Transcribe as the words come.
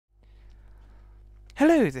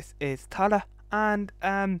Hello, this is Tyler, and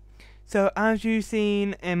so as you've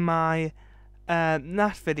seen in my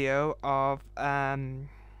last video of well,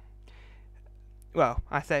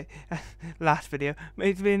 I say last video.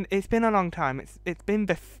 It's been a long time. It's been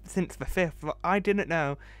since the 5th. Well, I didn't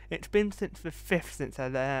know. It's been since the 5th since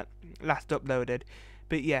I last uploaded.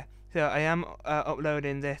 But yeah, so I am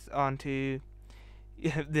uploading this onto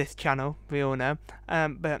this channel. We all know.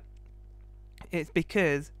 But it's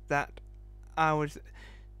because that I was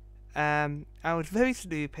very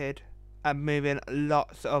stupid at moving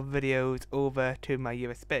lots of videos over to my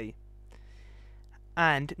USB.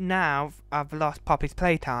 And now I've lost Poppy's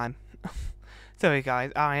Playtime. Sorry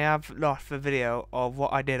guys, I have lost the video of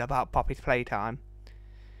what I did about Poppy's Playtime.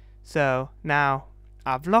 So now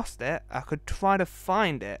I've lost it. I could try to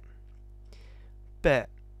find it, but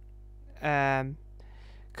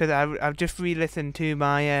because I've just re-listened to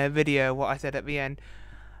my video, what I said at the end.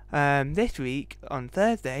 This week on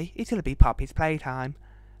Thursday it's gonna be Poppy's Playtime.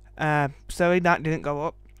 Sorry that didn't go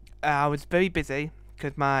up. I was very busy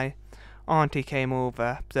because my auntie came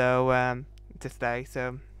over to stay,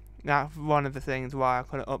 so that's one of the things why I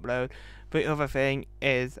couldn't upload. But the other thing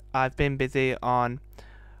is I've been busy on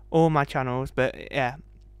all my channels, but yeah,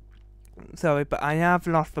 sorry, but I have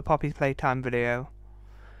lost the Poppy's Playtime video.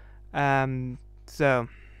 So,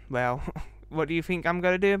 well, what do you think I'm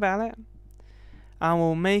gonna do about it? I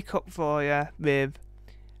will make up for you with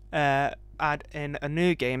add in a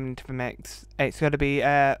new game into the mix. It's gonna be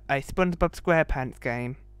a SpongeBob SquarePants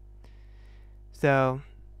game. So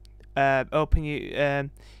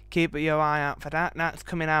keep your eye out for that. That's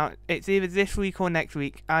coming out. It's either this week or next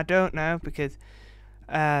week. I don't know because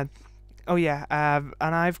oh yeah, and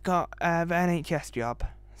I've got the NHS job,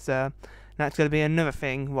 so that's gonna be another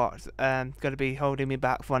thing. What's gonna be holding me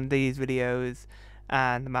back from these videos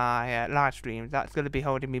and my live streams. That's gonna be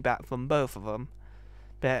holding me back from both of them.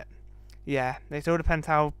 But yeah, it all depends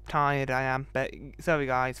how tired I am. But sorry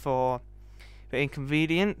guys for the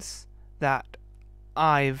inconvenience that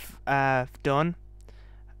I've done.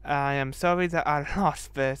 I am sorry that I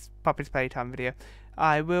lost this Poppy's Playtime video.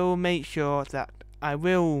 I will make sure that I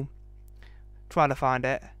will try to find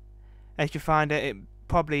it. If you find it, it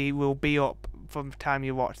probably will be up from the time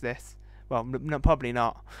you watch this. Well, probably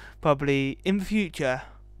not. Probably in the future.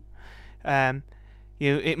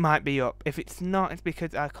 It might be up. If it's not, it's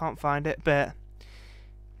because I can't find it. But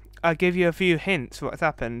I'll give you a few hints. What's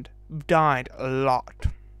happened? Died a lot.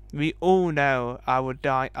 We all know I would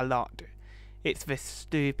die a lot. It's this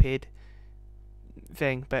stupid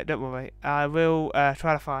thing, but don't worry. I will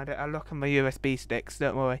try to find it. I'll look on my USB sticks,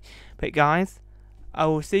 don't worry. But guys, I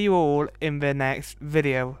will see you all in the next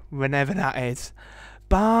video, whenever that is.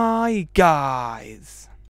 Bye, guys.